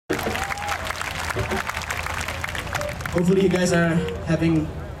Hopefully you guys are having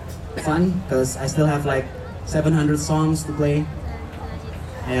fun, because I still have like 700 songs to play.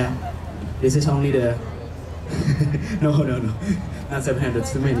 Yeah, this is only the... no, not 700,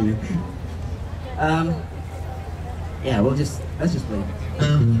 it's too many. Yeah, let's just play.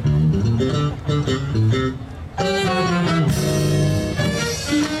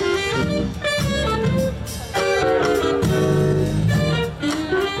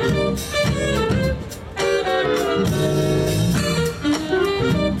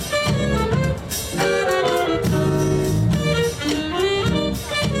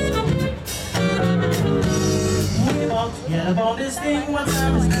 Get up on this thing, what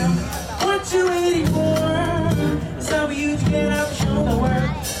time is now? What you waiting for? It's time for you to get up and show the world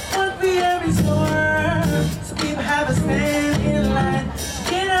what we have in store. So people have a stand in line.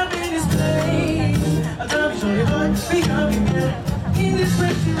 Get up in this place. I'll tell you, show your heart, we gonna be better in this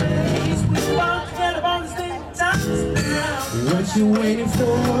crazy race. We want to get up on this thing, time is now. What you waiting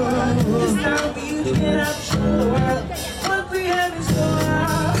for? It's time for you to get up and show the world what we have in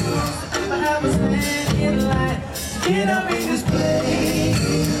store. So people have a stand in line. Get up in this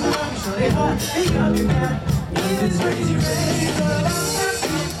place. I'm sure they hard, they got me back in this crazy race.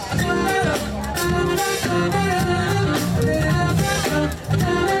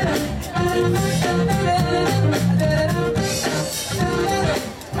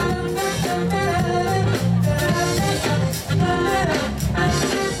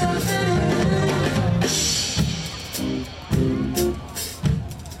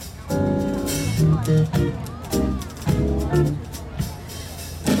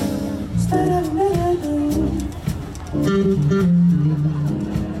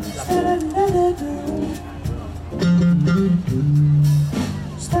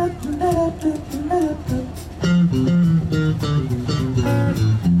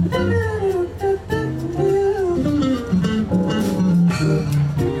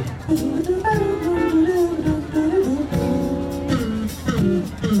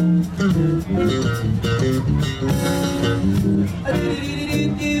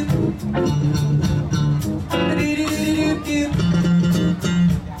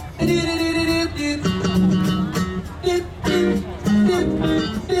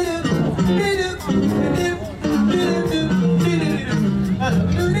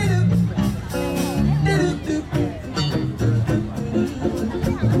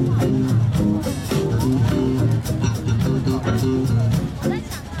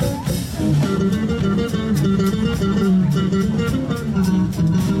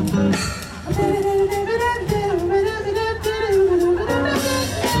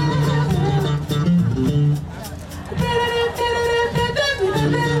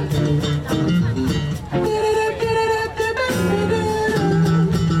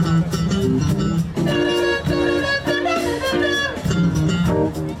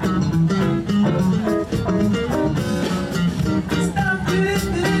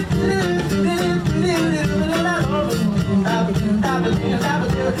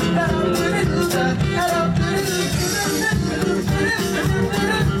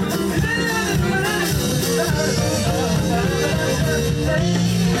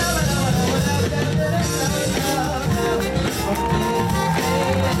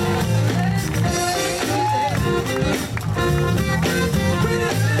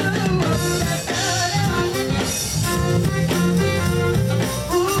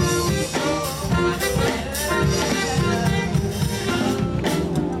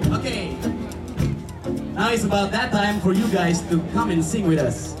 It's about that time for you guys to come and sing with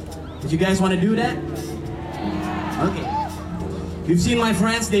us. Did you guys want to do that? Okay. You've seen my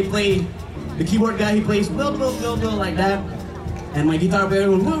friends, they play, the keyboard guy, he plays blah, blah, blah, blah, like that. And my guitar player,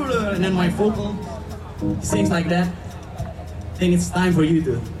 blah, blah, blah, and then my vocal, he sings like that. I think it's time for you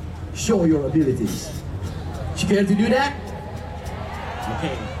to show your abilities. You care to do that?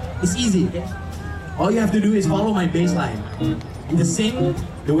 Okay. It's easy, okay? All you have to do is follow my bass line. And just sing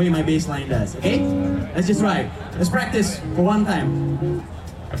the way my bass line does, okay? Let's just try. Let's practice for one time.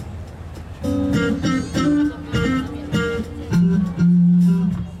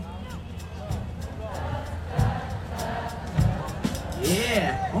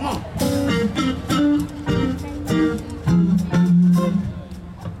 Yeah, come on.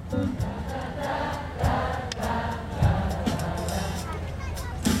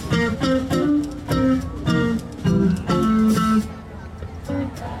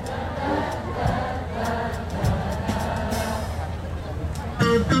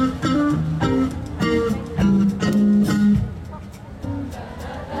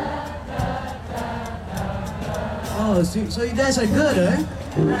 Oh, so you guys are good, huh?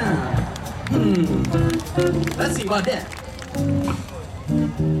 Let's see about that.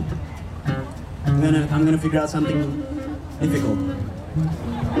 I'm gonna figure out something difficult.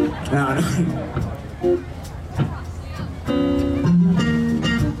 No.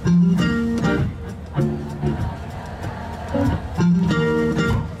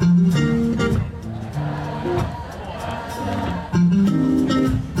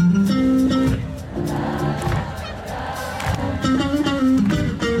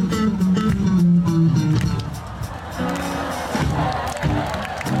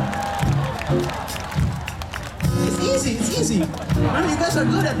 It's easy. Remember, you guys are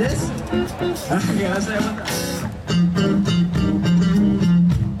good at this. Okay, let's try one time.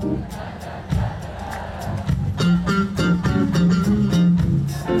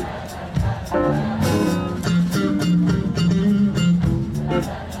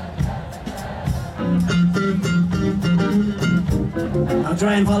 I'll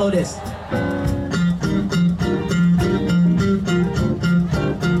try and follow this.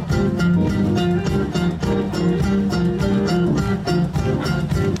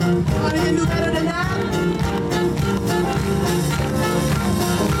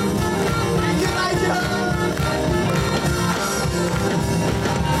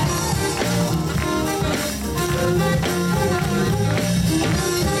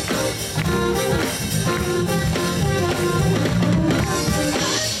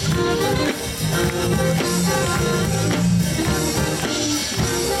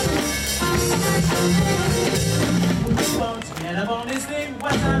 Get up on this thing,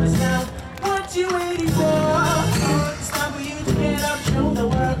 what time is now? What you waiting for? It's time for you to get up, show the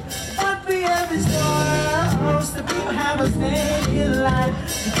world what we have in store. Most of people have a stay in line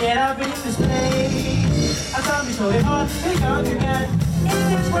to get up in this place. I thought we show it hard, pick up your gun.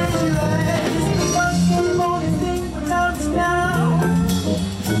 It's where you at. Get up on this thing, what time is now?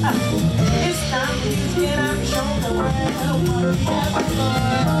 It's time for you to get up and show the world what we have in store.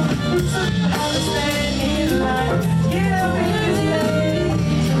 Some people have a stay in line. Get up in this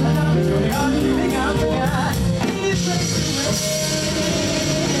place. I thought we showed it hard, pick up your gun. It's where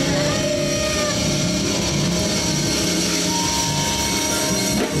you at.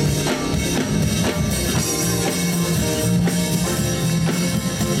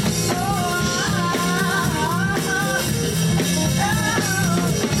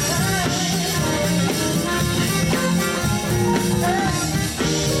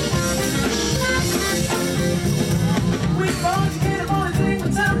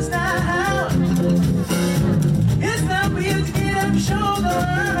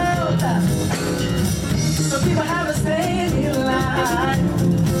 Some people have a staying in line.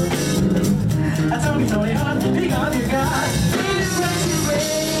 I told you, Tony, pick up your gun. It's what you wait.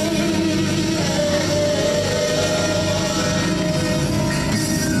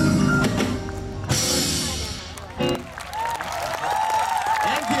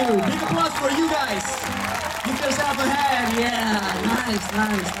 Thank you. Big applause for you guys. Give yourself a hand. Yeah.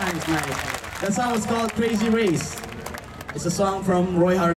 Nice. That song was called Crazy Race. It's a song from Roy Harvey.